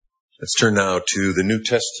Let's turn now to the New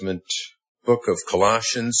Testament book of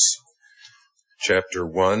Colossians, chapter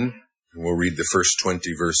 1, and we'll read the first 20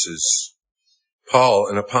 verses. Paul,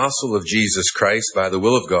 an apostle of Jesus Christ by the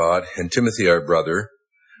will of God, and Timothy our brother,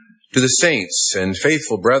 to the saints and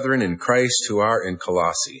faithful brethren in Christ who are in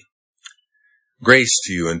Colossae. Grace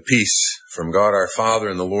to you and peace from God our Father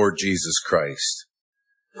and the Lord Jesus Christ.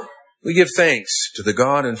 We give thanks to the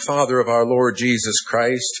God and Father of our Lord Jesus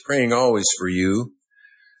Christ, praying always for you,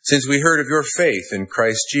 since we heard of your faith in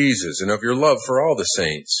Christ Jesus and of your love for all the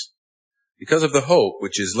saints, because of the hope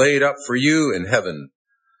which is laid up for you in heaven,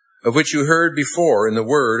 of which you heard before in the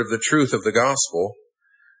word of the truth of the gospel,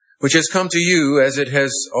 which has come to you as it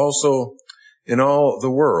has also in all the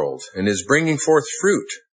world, and is bringing forth fruit,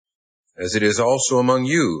 as it is also among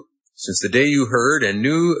you, since the day you heard and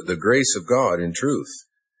knew the grace of God in truth,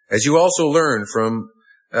 as you also learned from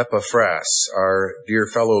Epaphras, our dear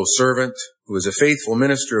fellow servant, who is a faithful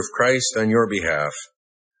minister of Christ on your behalf,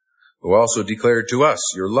 who also declared to us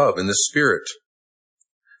your love in the Spirit.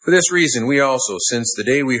 For this reason, we also, since the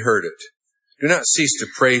day we heard it, do not cease to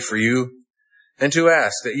pray for you and to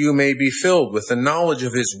ask that you may be filled with the knowledge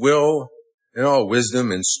of His will and all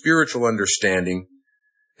wisdom and spiritual understanding,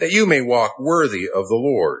 that you may walk worthy of the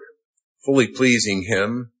Lord, fully pleasing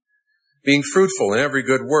Him, being fruitful in every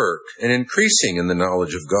good work and increasing in the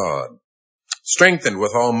knowledge of God, strengthened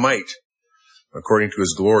with all might, according to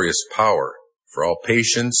His glorious power, for all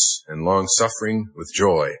patience and long-suffering with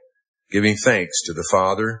joy, giving thanks to the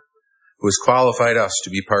Father, who has qualified us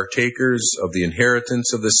to be partakers of the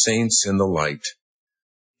inheritance of the saints in the light.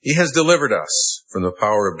 He has delivered us from the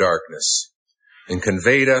power of darkness and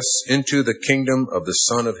conveyed us into the kingdom of the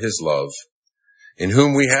Son of His love, in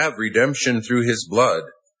whom we have redemption through His blood,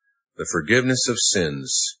 the forgiveness of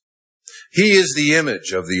sins. He is the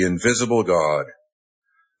image of the invisible God,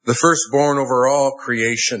 the firstborn over all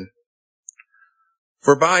creation.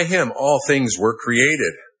 For by Him all things were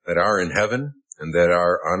created that are in heaven and that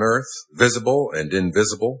are on earth, visible and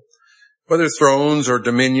invisible, whether thrones or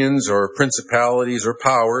dominions or principalities or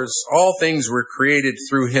powers. All things were created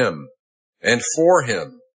through Him and for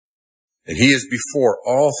Him. And He is before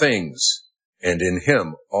all things, and in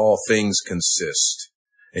Him all things consist.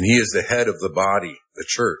 And He is the head of the body, the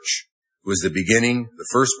church, who is the beginning, the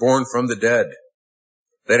firstborn from the dead,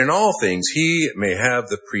 that in all things He may have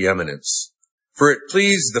the preeminence. For it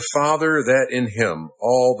pleased the Father that in Him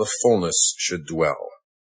all the fullness should dwell,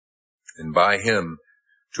 and by Him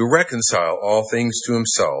to reconcile all things to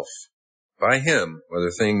Himself, by Him,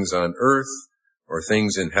 whether things on earth or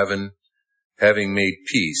things in heaven, having made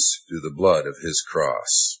peace through the blood of His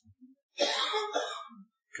cross.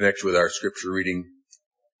 Connect with our scripture reading.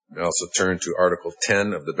 We also turn to Article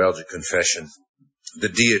 10 of the Belgic Confession, the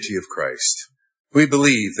Deity of Christ. We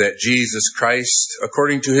believe that Jesus Christ,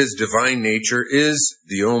 according to His divine nature, is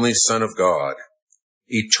the only Son of God,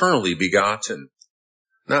 eternally begotten,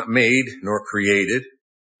 not made nor created,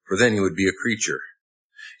 for then He would be a creature.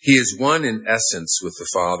 He is one in essence with the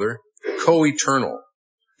Father, co-eternal,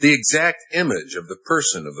 the exact image of the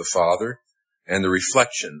person of the Father and the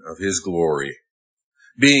reflection of His glory,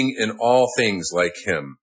 being in all things like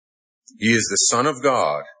Him. He is the Son of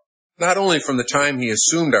God, not only from the time He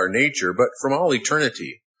assumed our nature, but from all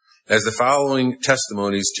eternity, as the following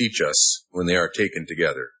testimonies teach us when they are taken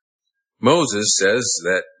together. Moses says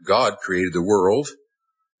that God created the world,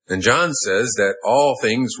 and John says that all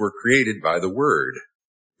things were created by the Word,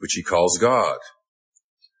 which he calls God.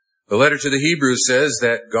 The letter to the Hebrews says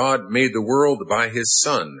that God made the world by His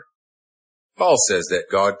Son. Paul says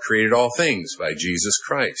that God created all things by Jesus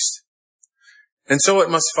Christ. And so it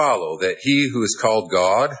must follow that He who is called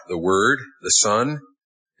God, the Word, the Son,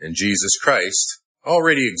 and Jesus Christ,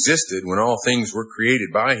 already existed when all things were created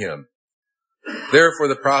by Him. Therefore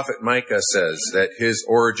the prophet Micah says that His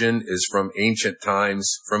origin is from ancient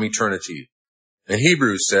times, from eternity. And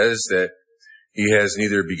Hebrews says that He has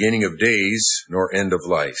neither beginning of days nor end of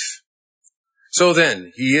life. So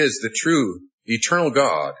then, He is the true, eternal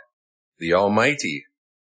God, the Almighty,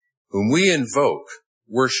 whom we invoke,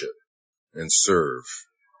 worship, and serve.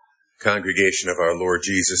 Congregation of our Lord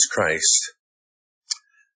Jesus Christ,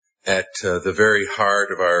 at the very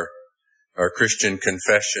heart of our Christian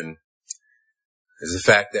confession is the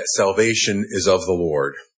fact that salvation is of the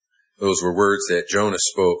Lord. Those were words that Jonah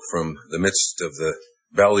spoke from the midst of the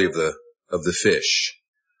belly of the fish.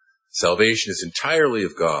 Salvation is entirely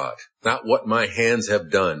of God. Not what my hands have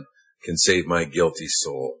done can save my guilty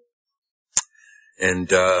soul. And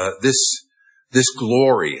this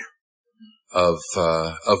glory of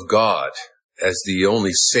God as the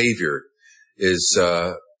only Savior is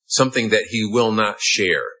something that He will not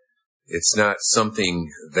share. It's not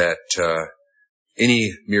something that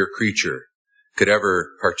any mere creature could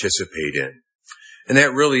ever participate in. And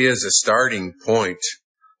that really is a starting point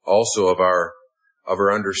also of our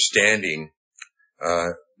understanding,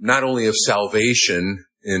 not only of salvation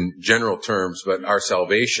in general terms, but our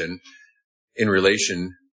salvation in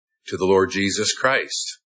relation to the Lord Jesus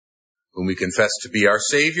Christ, whom we confess to be our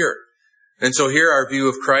Savior. And so here our view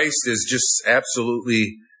of Christ is just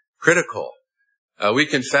absolutely critical. We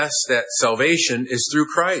confess that salvation is through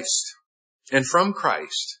Christ and from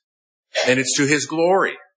Christ, and it's to His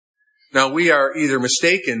glory. Now, we are either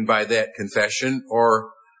mistaken by that confession,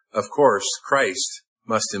 or, of course, Christ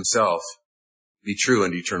must Himself be true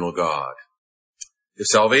and eternal God. If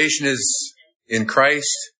salvation is in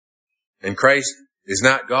Christ, and Christ is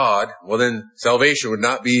not God, well then salvation would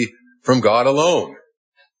not be from God alone.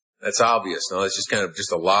 That's obvious. Now, that's just kind of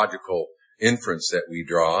just a logical inference that we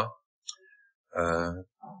draw.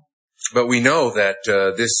 But we know that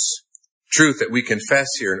this truth that we confess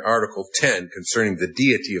here in Article 10 concerning the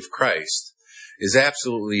deity of Christ is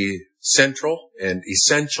absolutely central and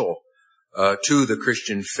essential to the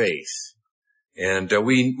Christian faith. And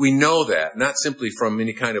we know that, not simply from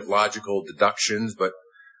any kind of logical deductions, but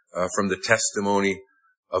from the testimony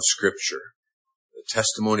of Scripture, the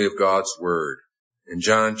testimony of God's Word. In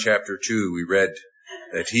John chapter 2, we read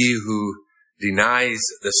that he who denies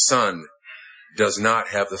the Son does not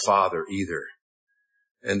have the Father either.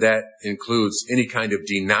 And that includes any kind of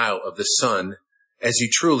denial of the Son as He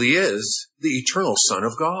truly is the eternal Son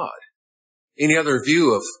of God. Any other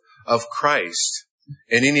view of Christ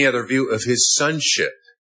and any other view of His sonship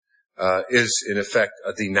is in effect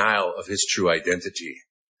a denial of His true identity,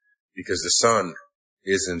 because the Son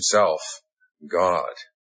is Himself God.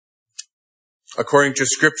 According to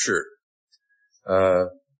Scripture,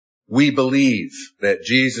 we believe that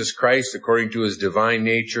Jesus Christ, according to His divine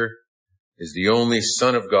nature, is the only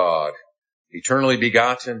Son of God, eternally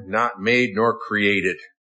begotten, not made nor created,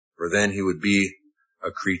 for then He would be a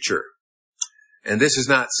creature. And this is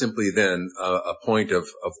not simply then a point of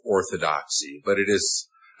orthodoxy, but it is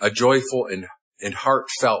a joyful and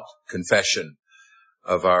heartfelt confession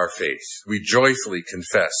of our faith. We joyfully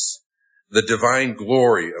confess the divine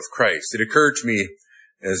glory of Christ. It occurred to me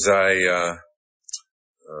as I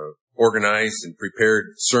organized and prepared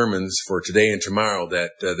sermons for today and tomorrow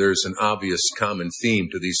that there's an obvious common theme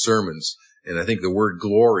to these sermons. And I think the word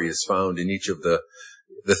glory is found in each of the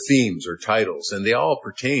themes or titles. And they all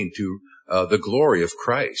pertain to the glory of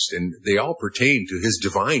Christ. And they all pertain to His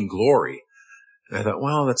divine glory. And I thought,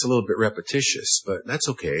 well, that's a little bit repetitious, but that's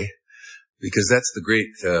okay, because that's the great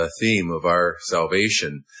theme of our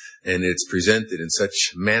salvation. And it's presented in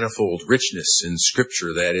such manifold richness in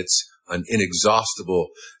Scripture that it's an inexhaustible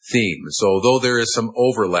theme. So though there is some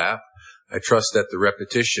overlap, I trust that the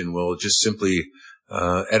repetition will just simply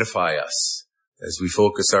edify us as we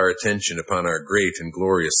focus our attention upon our great and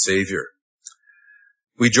glorious Savior.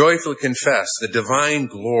 We joyfully confess the divine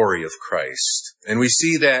glory of Christ. And we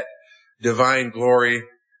see that divine glory,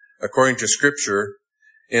 according to Scripture,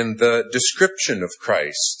 in the description of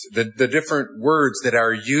Christ, the different words that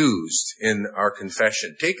are used in our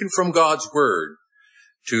confession, taken from God's Word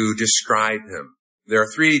to describe Him. There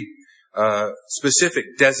are three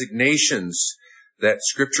specific designations that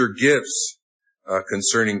Scripture gives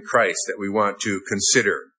concerning Christ that we want to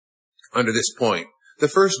consider under this point. The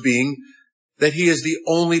first being that He is the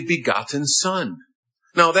only begotten Son.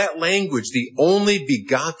 Now that language, the only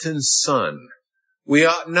begotten Son, we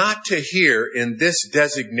ought not to hear in this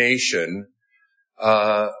designation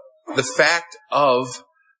the fact of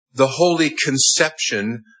the holy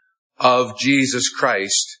conception of Jesus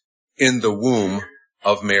Christ in the womb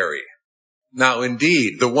of Mary. Now,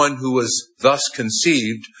 indeed, the one who was thus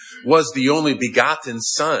conceived was the only begotten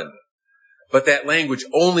Son. But that language,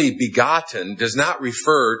 only begotten, does not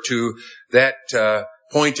refer to that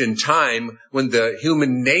point in time when the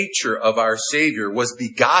human nature of our Savior was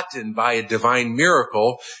begotten by a divine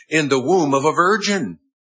miracle in the womb of a virgin.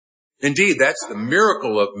 Indeed, that's the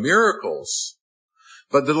miracle of miracles.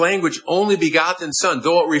 But the language only begotten Son,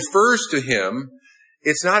 though it refers to Him,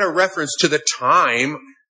 it's not a reference to the time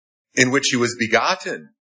in which He was begotten.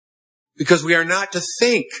 Because we are not to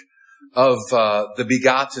think of the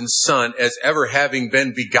begotten Son as ever having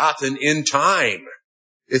been begotten in time.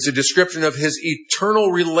 It's a description of His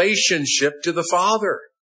eternal relationship to the Father,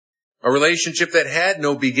 a relationship that had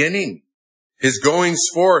no beginning. His goings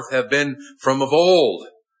forth have been from of old.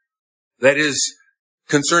 That is,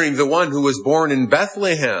 concerning the one who was born in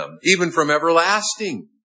Bethlehem, even from everlasting,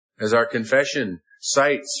 as our confession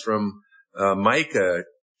cites from Micah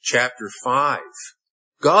chapter 5.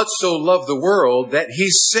 God so loved the world that he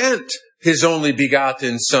sent his only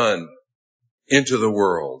begotten Son into the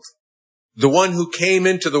world. The one who came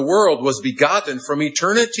into the world was begotten from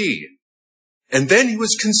eternity. And then he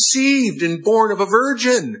was conceived and born of a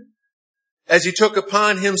virgin as he took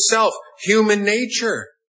upon himself human nature.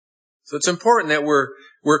 So it's important that we're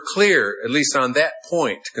clear, at least on that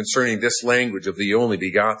point, concerning this language of the only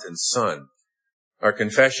begotten Son. Our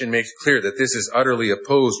confession makes clear that this is utterly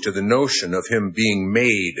opposed to the notion of him being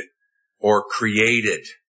made or created.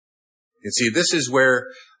 You see, this is where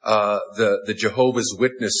the Jehovah's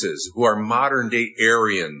Witnesses, who are modern-day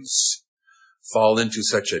Arians, fall into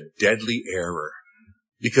such a deadly error,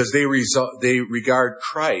 because they regard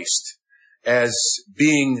Christ as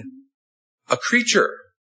being a creature.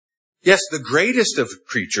 Yes, the greatest of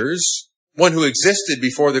creatures, one who existed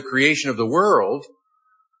before the creation of the world,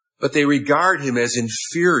 but they regard him as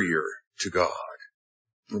inferior to God.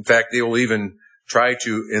 In fact, they will even try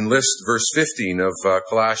to enlist verse 15 of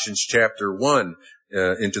Colossians chapter 1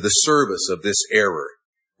 into the service of this error,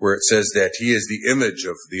 where it says that he is the image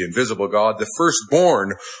of the invisible God, the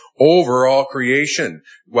firstborn over all creation.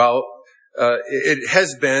 Well, it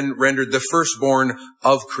has been rendered the firstborn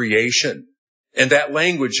of creation. And that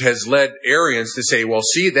language has led Arians to say, well,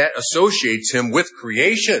 see, that associates him with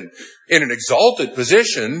creation in an exalted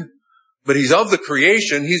position, but he's of the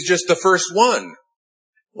creation, he's just the first one.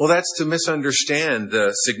 Well, that's to misunderstand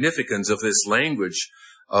the significance of this language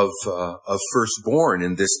of firstborn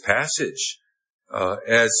in this passage.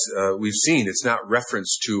 As we've seen, it's not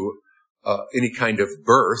reference to any kind of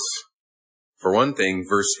birth. For one thing,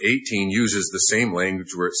 verse 18 uses the same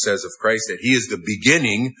language where it says of Christ that he is the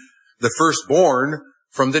beginning, the firstborn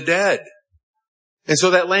from the dead. And so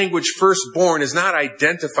that language firstborn is not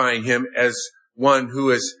identifying him as one who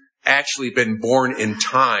has actually been born in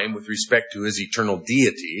time with respect to his eternal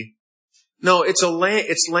deity. No, it's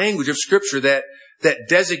language of Scripture that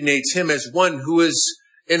designates him as one who is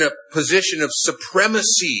in a position of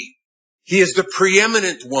supremacy. He is the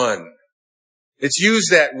preeminent one. It's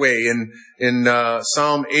used that way in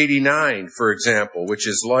Psalm 89, for example, which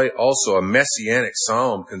is also a messianic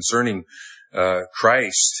psalm concerning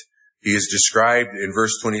Christ. He is described in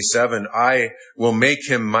verse 27, I will make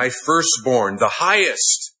him my firstborn, the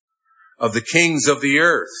highest of the kings of the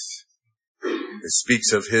earth. It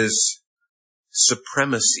speaks of his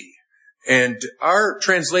supremacy. And our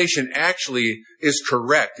translation actually is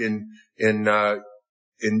correct in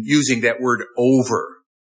using that word over.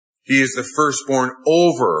 He is the firstborn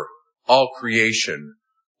over all creation,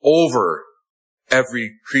 over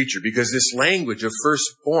every creature, because this language of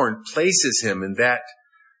firstborn places him in that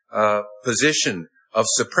position of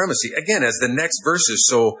supremacy. Again, as the next verses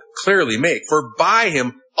so clearly make, for by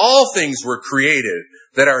him all things were created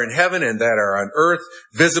that are in heaven and that are on earth,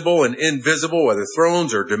 visible and invisible, whether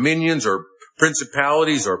thrones or dominions or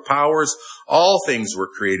principalities or powers. All things were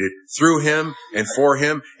created through him and for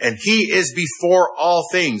him, and he is before all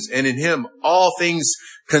things, and in him all things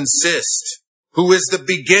consist. Who is the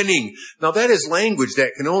beginning? Now that is language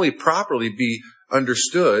that can only properly be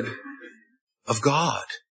understood of God.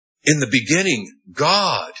 In the beginning,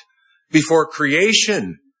 God. Before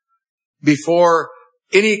creation, before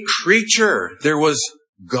any creature, there was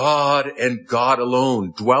God and God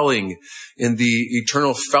alone, dwelling in the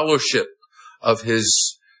eternal fellowship of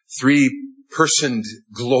his three-personed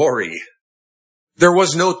glory. There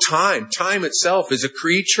was no time. Time itself is a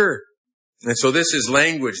creature. And so this is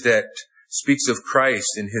language that speaks of Christ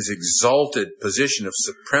in his exalted position of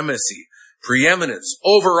supremacy, preeminence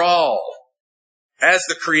over all, as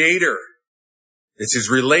the creator. It's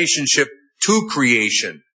his relationship to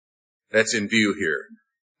creation that's in view here,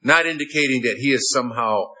 not indicating that he is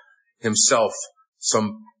somehow himself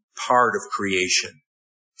some part of creation.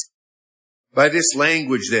 By this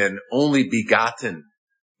language then, only begotten,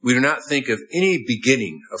 we do not think of any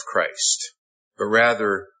beginning of Christ, but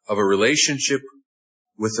rather of a relationship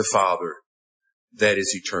with the Father that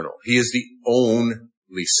is eternal. He is the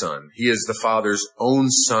only Son. He is the Father's own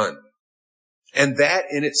Son. And that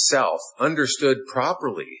in itself, understood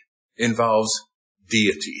properly, involves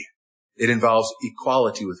deity. It involves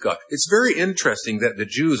equality with God. It's very interesting that the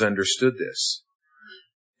Jews understood this.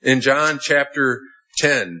 In John chapter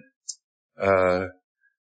 10,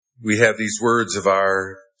 we have these words of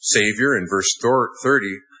our Savior in verse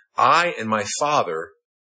 30, I and my Father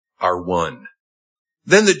are one.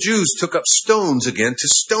 Then the Jews took up stones again to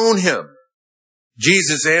stone him.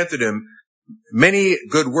 Jesus answered him, many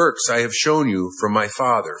good works I have shown you from my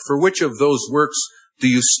Father. For which of those works do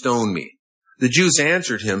you stone me? The Jews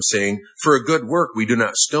answered him, saying, for a good work we do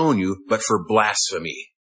not stone you, but for blasphemy.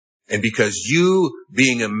 And because you,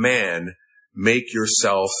 being a man, make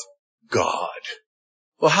yourself God.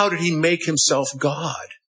 Well, how did he make himself God?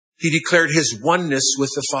 He declared his oneness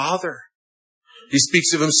with the Father. He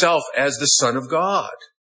speaks of himself as the Son of God.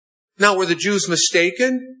 Now, were the Jews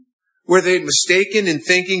mistaken? Were they mistaken in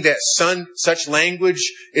thinking that such language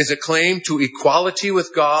is a claim to equality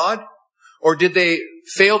with God? Or did they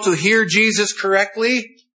fail to hear Jesus correctly?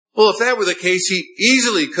 Well, if that were the case, he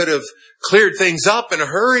easily could have cleared things up in a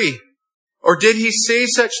hurry. Or did he say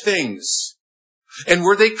such things? And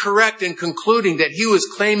were they correct in concluding that he was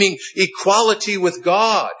claiming equality with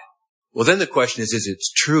God? Well, then the question is it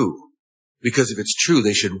true? Because if it's true,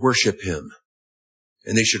 they should worship him.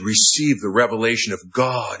 And they should receive the revelation of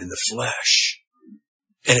God in the flesh.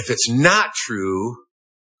 And if it's not true,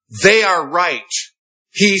 they are right.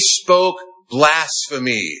 He spoke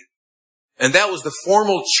blasphemy. And that was the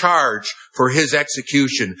formal charge for his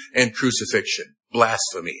execution and crucifixion.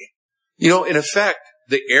 Blasphemy. In effect,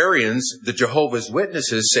 the Arians, the Jehovah's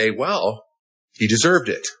Witnesses, say, well, he deserved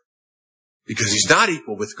it. Because he's not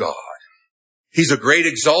equal with God. He's a great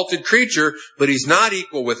exalted creature, but he's not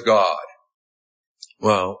equal with God.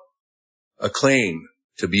 Well, a claim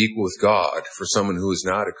to be equal with God for someone who is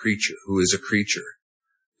not a creature, who is a creature,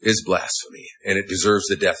 is blasphemy, and it deserves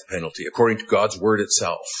the death penalty, according to God's word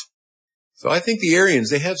itself. So I think the Arians,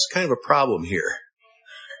 they have kind of a problem here.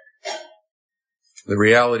 The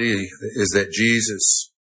reality is that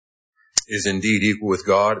Jesus is indeed equal with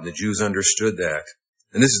God, and the Jews understood that.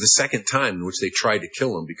 And this is the second time in which they tried to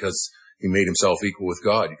kill him because he made himself equal with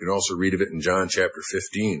God. You can also read of it in John chapter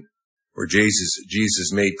 15, where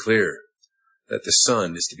Jesus made clear that the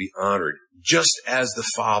Son is to be honored just as the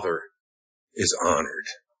Father is honored.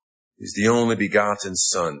 He's the only begotten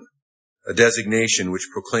Son, a designation which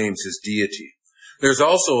proclaims his deity. There's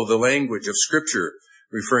also the language of Scripture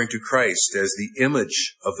referring to Christ as the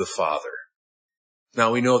image of the Father.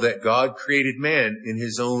 Now we know that God created man in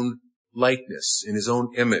his own likeness, in his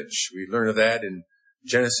own image. We learn of that in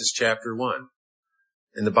Genesis chapter 1.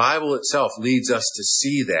 And the Bible itself leads us to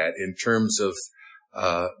see that in terms of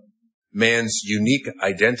man's unique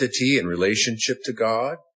identity and relationship to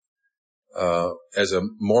God as a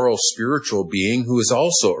moral spiritual being who is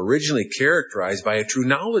also originally characterized by a true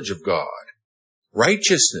knowledge of God,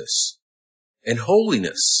 righteousness, and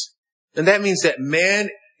holiness. And that means that man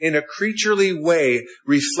in a creaturely way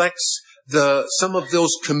reflects some of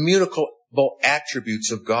those communicable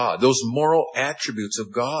attributes of God, those moral attributes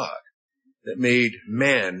of God that made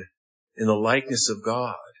man in the likeness of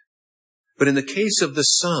God. But in the case of the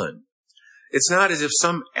Son, it's not as if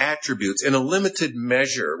some attributes in a limited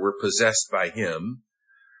measure were possessed by him,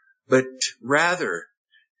 but rather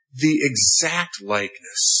the exact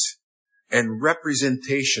likeness and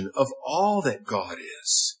representation of all that God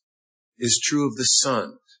is true of the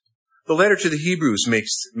Son. The letter to the Hebrews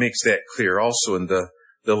makes that clear also in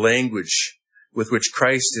the language with which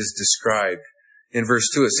Christ is described. In verse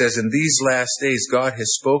 2 it says, "In these last days God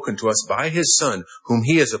has spoken to us by his Son, whom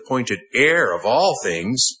he has appointed heir of all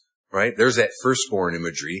things," right? There's that firstborn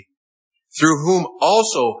imagery. "Through whom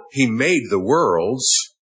also he made the worlds,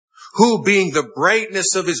 who being the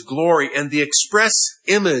brightness of his glory and the express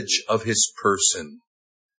image of his person."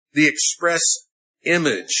 The express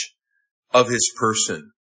image of his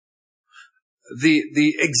person.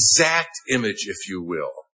 The exact image, if you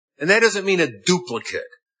will. And that doesn't mean a duplicate.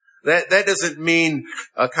 That doesn't mean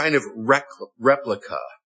a kind of replica,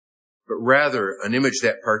 but rather an image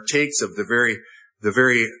that partakes of the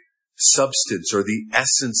very substance or the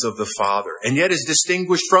essence of the Father, and yet is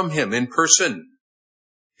distinguished from him in person.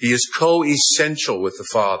 He is co-essential with the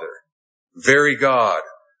Father, very God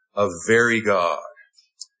of very God.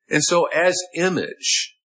 And so as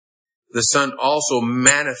image, the Son also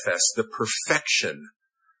manifests the perfection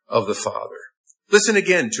of the Father. Listen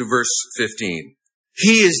again to verse 15.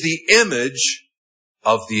 "He is the image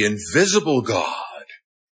of the invisible God."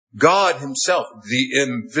 God himself, the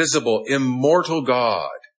invisible, immortal God,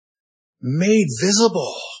 made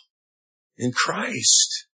visible in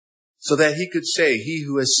Christ so that he could say, "He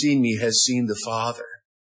who has seen me has seen the Father."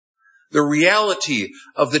 The reality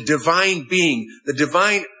of the divine being, the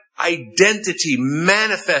divine identity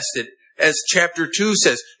manifested, as chapter 2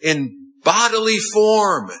 says, in bodily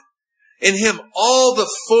form. In him all the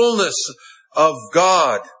fullness of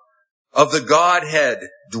God, of the Godhead,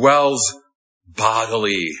 dwells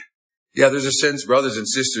bodily. Yeah, there's a sense, brothers and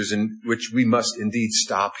sisters, in which we must indeed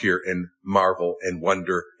stop here and marvel and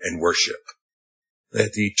wonder and worship.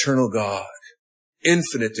 That the eternal God,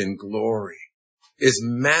 infinite in glory, is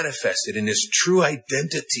manifested in his true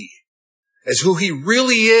identity as who he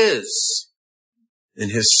really is in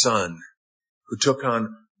his Son, who took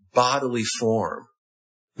on bodily form.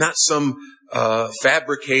 Not some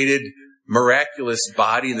fabricated, miraculous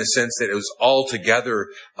body in the sense that it was altogether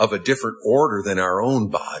of a different order than our own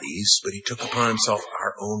bodies, but he took upon himself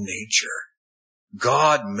our own nature.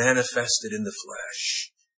 God manifested in the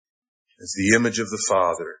flesh as the image of the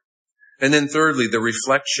Father. And then thirdly, the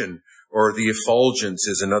reflection or the effulgence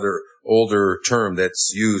is another older term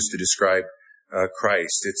that's used to describe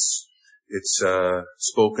Christ. It's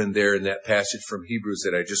spoken there in that passage from Hebrews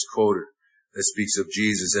that I just quoted that speaks of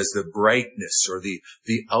Jesus as the brightness or the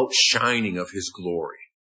outshining of his glory.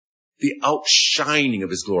 The outshining of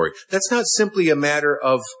his glory. That's not simply a matter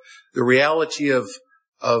of the reality of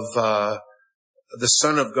the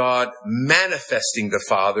Son of God manifesting the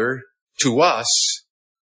Father to us,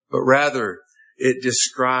 but rather it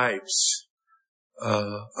describes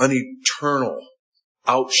an eternal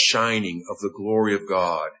outshining of the glory of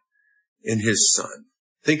God in his Son.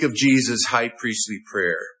 Think of Jesus' high priestly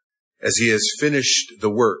prayer as he has finished the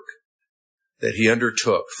work that he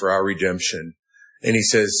undertook for our redemption. And he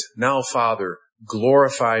says, now, Father,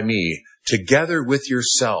 glorify me together with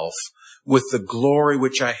yourself with the glory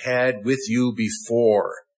which I had with you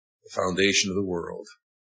before the foundation of the world.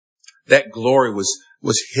 That glory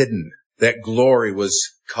was hidden. That glory was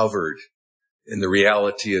covered in the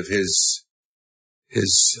reality of his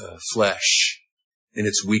flesh, in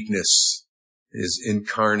its weakness, his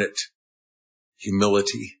incarnate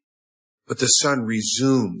humility. But the Son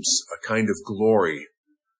resumes a kind of glory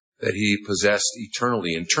that he possessed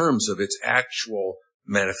eternally in terms of its actual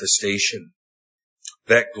manifestation.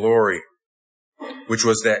 That glory, which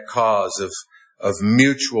was that cause of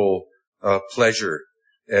mutual pleasure,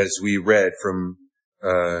 as we read from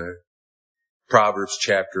Proverbs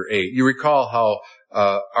chapter 8. You recall how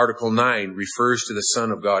Article 9 refers to the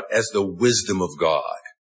Son of God as the wisdom of God.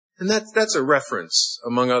 And that's a reference,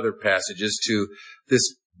 among other passages, to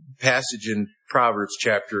this passage in Proverbs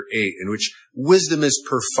chapter 8, in which wisdom is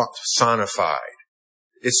personified.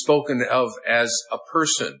 It's spoken of as a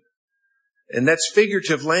person. And that's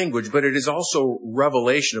figurative language, but it is also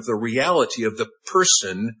revelation of the reality of the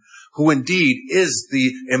person who indeed is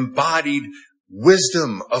the embodied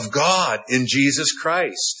wisdom of God in Jesus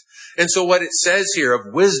Christ. And so what it says here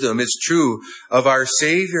of wisdom is true of our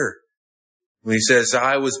Savior. When he says,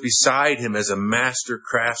 I was beside him as a master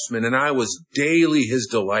craftsman, and I was daily his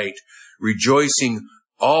delight, rejoicing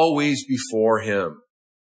always before him.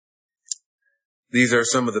 These are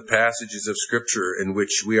some of the passages of Scripture in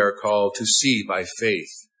which we are called to see by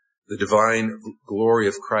faith the divine glory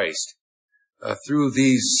of Christ through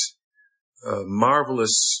these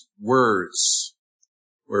marvelous words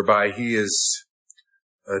whereby he is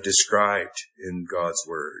described in God's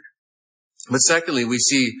Word. But secondly, we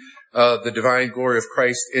see the divine glory of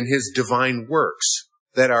Christ in his divine works.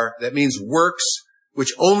 That means works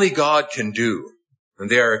which only God can do, and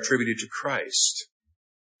they are attributed to Christ.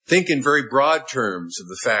 Think in very broad terms of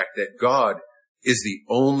the fact that God is the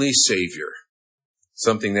only Savior,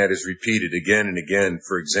 something that is repeated again and again,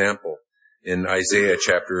 for example, in Isaiah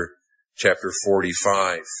chapter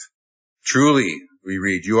 45. Truly, we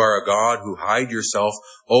read, you are a God who hide yourself,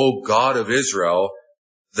 O God of Israel,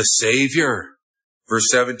 the Savior. Verse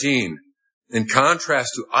 17, in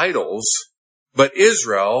contrast to idols, but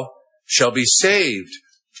Israel shall be saved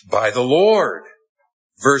by the Lord.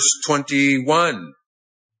 Verse 21,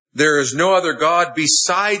 there is no other God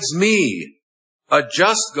besides me, a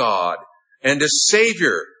just God and a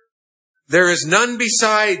Savior. There is none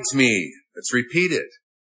besides me. Let's repeat it.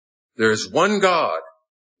 There is one God,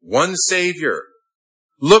 one Savior.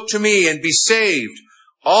 Look to me and be saved,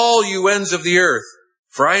 all you ends of the earth,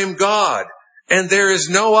 for I am God, and there is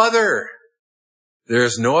no other. There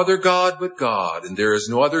is no other God but God, and there is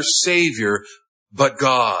no other Savior but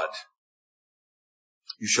God.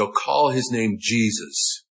 You shall call his name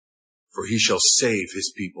Jesus, for he shall save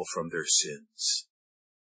his people from their sins.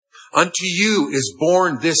 Unto you is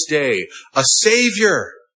born this day a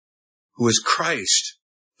Savior, who is Christ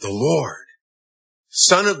the Lord.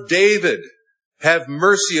 Son of David, have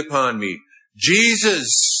mercy upon me.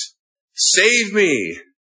 Jesus, save me.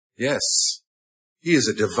 Yes, he is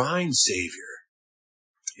a divine Savior.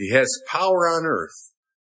 He has power on earth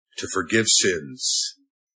to forgive sins.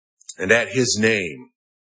 And at his name,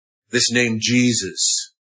 this name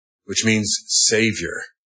Jesus, which means Savior,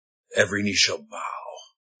 every knee shall bow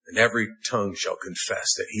and every tongue shall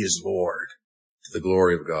confess that he is Lord, to the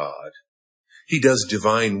glory of God. He does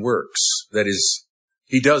divine works. That is,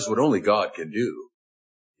 he does what only God can do.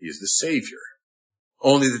 He is the Savior.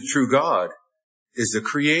 Only the true God is the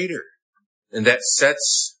Creator. And that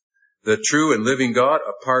sets the true and living God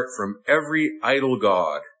apart from every idol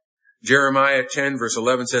god. Jeremiah 10 verse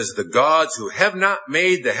 11 says, the gods who have not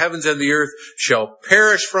made the heavens and the earth shall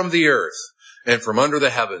perish from the earth and from under the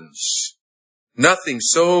heavens. Nothing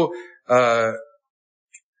so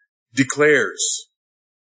declares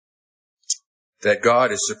that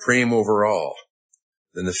God is supreme over all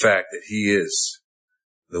than the fact that he is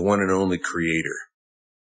the one and only creator.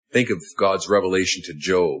 Think of God's revelation to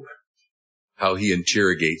Job, how he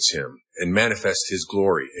interrogates him and manifests his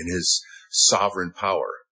glory and his sovereign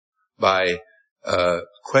power by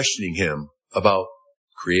questioning him about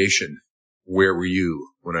creation. Where were you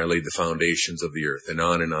when I laid the foundations of the earth? And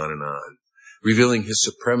on and on and on. Revealing his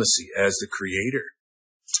supremacy as the creator.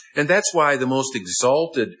 And that's why the most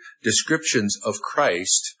exalted descriptions of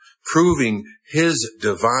Christ, proving his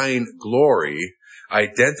divine glory,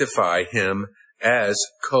 identify him as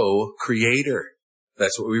co-creator.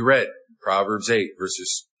 That's what we read. Proverbs 8,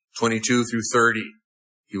 verses 22 through 30.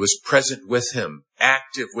 He was present with him,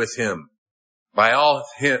 active with him. By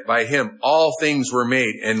him, all things were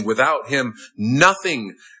made, and without him,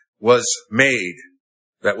 nothing was made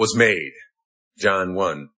that was made. John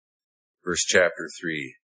 1, verse chapter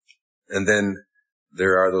 3. And then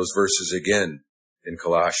there are those verses again in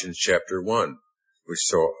Colossians chapter 1, which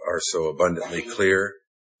are so abundantly clear,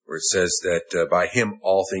 where it says that by him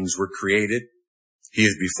all things were created. He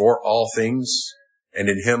is before all things, and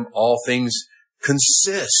in him all things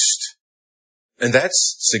consist. And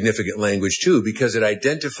that's significant language too, because it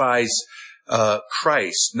identifies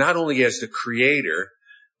Christ not only as the creator,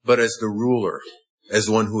 but as the ruler, as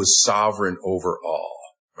the one who is sovereign over all,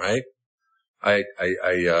 right? I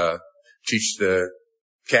teach the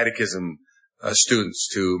catechism students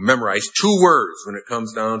to memorize 2 words when it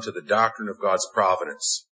comes down to the doctrine of God's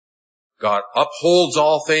providence. God upholds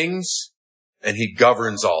all things, and he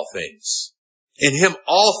governs all things. In him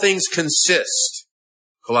all things consist,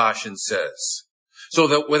 Colossians says. So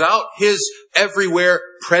that without his everywhere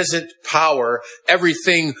present power,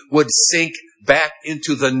 everything would sink back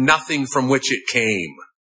into the nothing from which it came.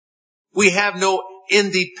 We have no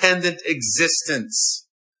independent existence.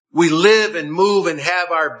 We live and move and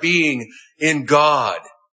have our being in God.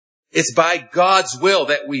 It's by God's will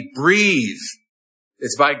that we breathe.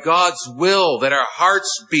 It's by God's will that our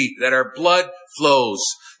hearts beat, that our blood flows,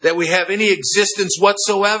 that we have any existence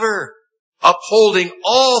whatsoever, upholding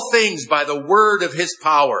all things by the word of his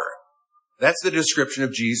power. That's the description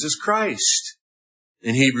of Jesus Christ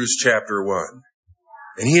in Hebrews chapter 1.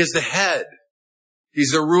 And he is the head.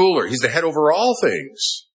 He's the ruler. He's the head over all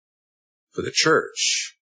things for the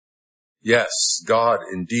church. Yes, God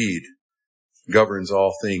indeed governs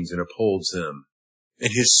all things and upholds them. And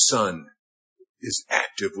his Son is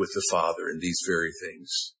active with the Father in these very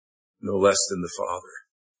things, no less than the Father.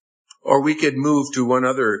 Or we could move to one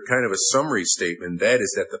other kind of a summary statement. That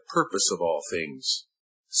is that the purpose of all things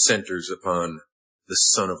centers upon the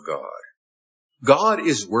Son of God. God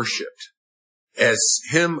is worshipped as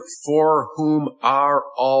him for whom are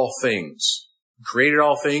all things. He created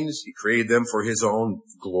all things. He created them for his own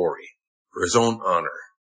glory, for his own honor,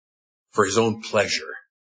 for his own pleasure.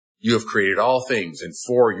 You have created all things, and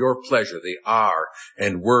for your pleasure they are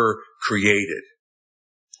and were created.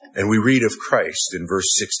 And we read of Christ in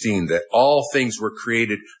verse 16 that all things were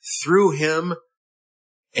created through him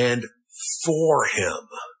and for him.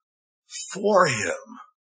 For him.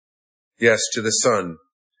 Yes, to the Son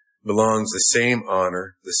belongs the same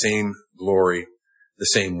honor, the same glory, the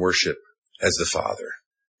same worship as the Father.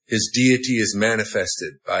 His deity is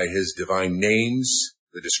manifested by his divine names,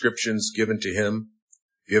 the descriptions given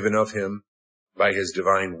of him, by his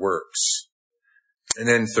divine works. And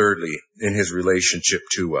then thirdly, in his relationship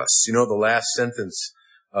to us. You know, the last sentence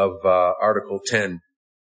of Article 10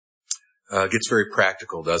 gets very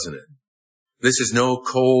practical, doesn't it? This is no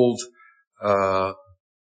cold,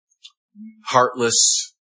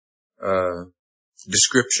 heartless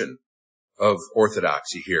description of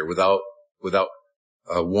orthodoxy here without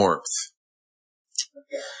warmth,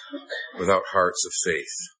 without hearts of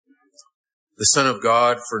faith. The Son of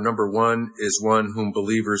God, for number 1, is one whom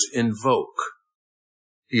believers invoke.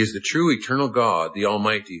 He is the true eternal God, the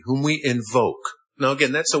Almighty, whom we invoke. Now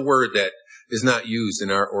again, that's a word that is not used in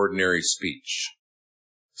our ordinary speech.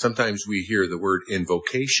 Sometimes we hear the word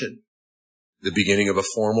invocation, the beginning of a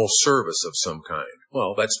formal service of some kind.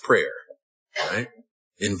 Well, that's prayer, right?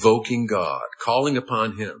 Invoking God, calling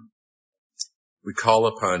upon him. We call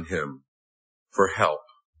upon him for help.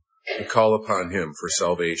 We call upon him for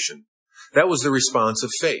salvation. That was the response of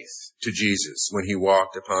faith to Jesus when he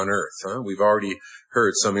walked upon earth. We've already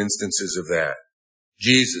heard some instances of that.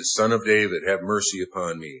 Jesus, Son of David, have mercy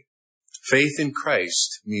upon me. Faith in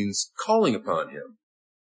Christ means calling upon him.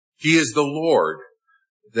 He is the Lord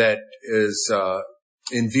that is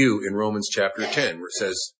in view in Romans chapter 10, where it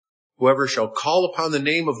says, whoever shall call upon the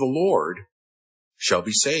name of the Lord shall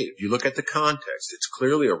be saved. You look at the context. It's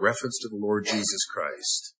clearly a reference to the Lord Jesus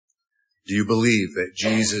Christ. Do you believe that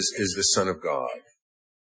Jesus is the Son of God?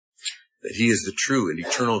 That he is the true and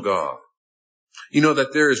eternal God? You know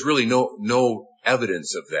that there is really no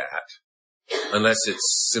evidence of that, unless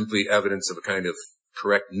it's simply evidence of a kind of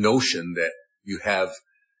correct notion that you have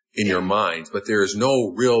in your mind. But there is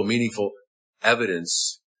no real meaningful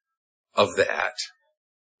evidence of that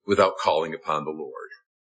without calling upon the Lord.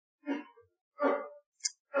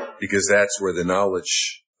 Because that's where the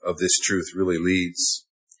knowledge of this truth really leads.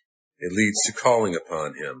 It leads to calling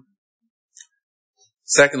upon him.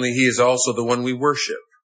 Secondly, he is also the one we worship.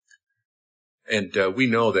 And we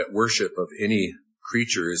know that worship of any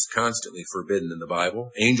creature is constantly forbidden in the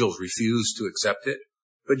Bible. Angels refuse to accept it.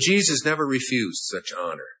 But Jesus never refused such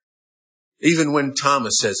honor. Even when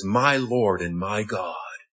Thomas says, my Lord and my God,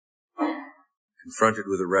 confronted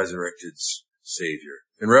with a resurrected Savior.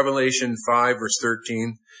 In Revelation 5, verse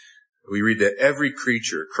 13, we read that every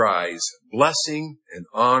creature cries, blessing and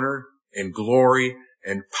honor and glory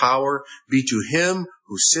and power be to him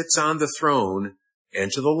who sits on the throne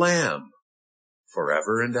and to the Lamb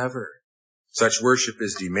forever and ever. Such worship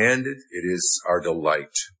is demanded. It is our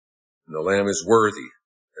delight. And the Lamb is worthy,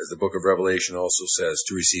 as the book of Revelation also says,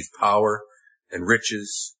 to receive power and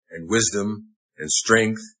riches and wisdom and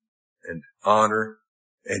strength and honor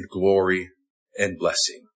and glory and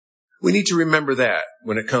blessing. We need to remember that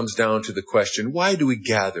when it comes down to the question, why do we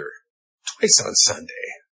gather twice on Sunday?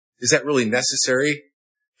 Is that really necessary?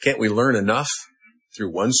 Can't we learn enough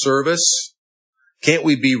through one service? Can't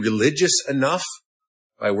we be religious enough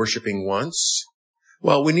by worshiping once?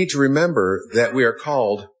 Well, we need to remember that we are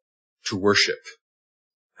called to worship.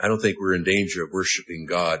 I don't think we're in danger of worshiping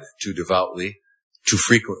God too devoutly, too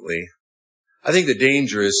frequently. I think the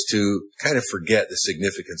danger is to kind of forget the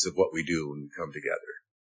significance of what we do when we come together.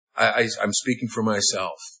 I'm speaking for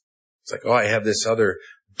myself. It's like, I have this other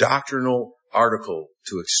doctrinal article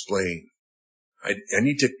to explain. I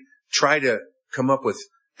need to try to come up with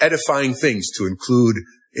edifying things to include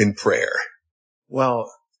in prayer.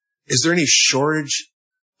 Well, is there any shortage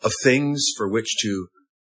of things for which to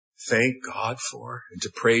thank God for and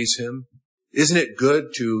to praise him? Isn't it good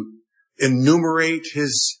to enumerate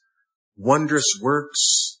his wondrous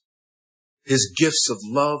works, his gifts of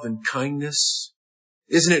love and kindness?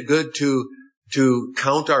 Isn't it good to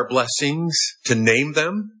count our blessings, to name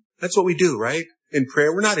them? That's what we do, right? In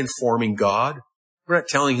prayer, we're not informing God. We're not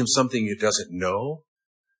telling him something he doesn't know.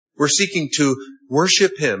 We're seeking to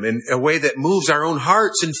worship him in a way that moves our own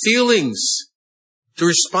hearts and feelings, to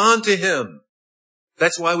respond to him.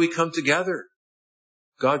 That's why we come together.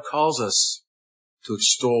 God calls us to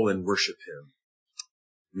extol and worship him.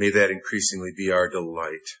 May that increasingly be our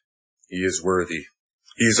delight. He is worthy.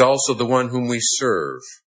 He is also the one whom we serve.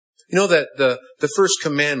 You know that the first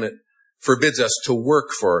commandment forbids us to work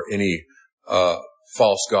for any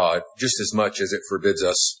false god just as much as it forbids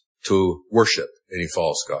us to worship any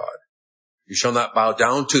false god. You shall not bow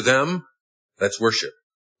down to them. That's worship.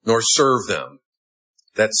 Nor serve them.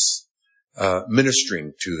 That's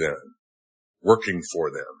ministering to them, working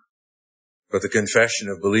for them. But the confession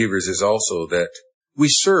of believers is also that we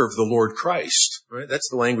serve the Lord Christ, right? That's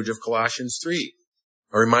the language of Colossians 3.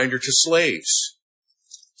 A reminder to slaves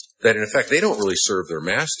that in effect they don't really serve their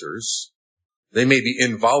masters. They may be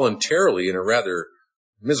involuntarily in a rather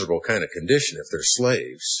miserable kind of condition if they're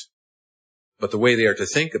slaves. But the way they are to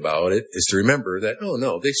think about it is to remember that,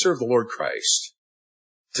 they serve the Lord Christ.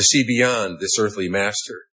 To see beyond this earthly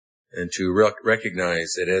master and to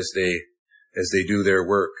recognize that as they do their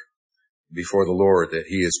work before the Lord, that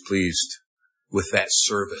he is pleased with that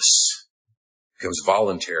service. It becomes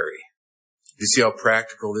voluntary. You see how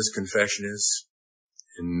practical this confession is?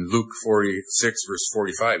 In Luke 46, verse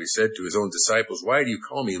 45, he said to his own disciples, why do you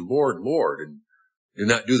call me Lord, Lord, and do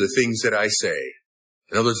not do the things that I say?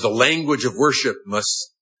 In other words, the language of worship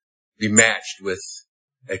must be matched with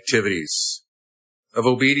activities of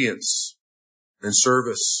obedience and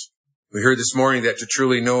service. We heard this morning that to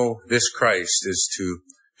truly know this Christ is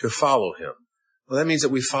to follow him. Well, that means that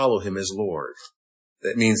we follow him as Lord.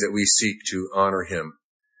 That means that we seek to honor him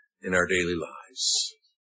in our daily lives.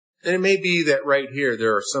 And it may be that right here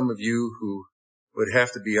there are some of you who would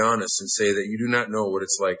have to be honest and say that you do not know what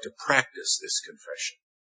it's like to practice this confession,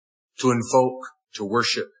 to invoke, to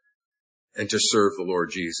worship, and to serve the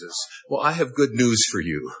Lord Jesus. Well, I have good news for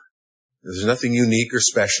you. There's nothing unique or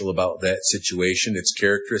special about that situation. It's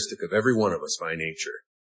characteristic of every one of us by nature.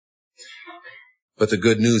 But the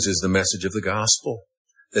good news is the message of the gospel,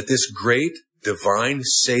 that this great divine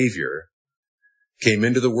Savior came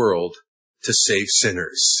into the world to save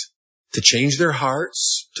sinners, to change their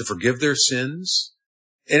hearts, to forgive their sins.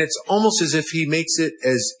 And it's almost as if he makes it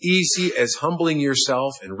as easy as humbling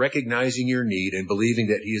yourself and recognizing your need and believing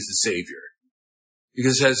that he is the Savior.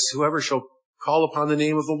 Because it says, whoever shall call upon the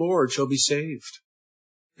name of the Lord shall be saved.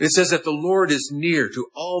 It says that the Lord is near to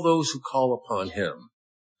all those who call upon him,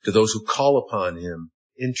 to those who call upon him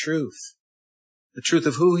in truth. The truth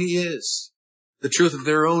of who he is, the truth of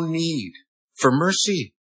their own need for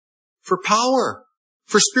mercy, for power,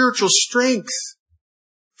 for spiritual strength,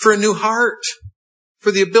 for a new heart,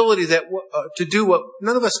 for the ability to do what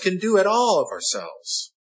none of us can do at all of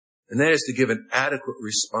ourselves. And that is to give an adequate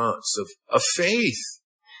response of faith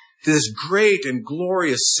to this great and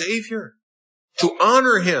glorious Savior, to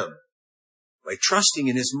honor him by trusting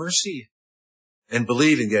in his mercy and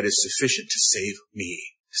believing that it's sufficient to save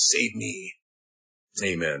me.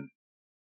 Amen.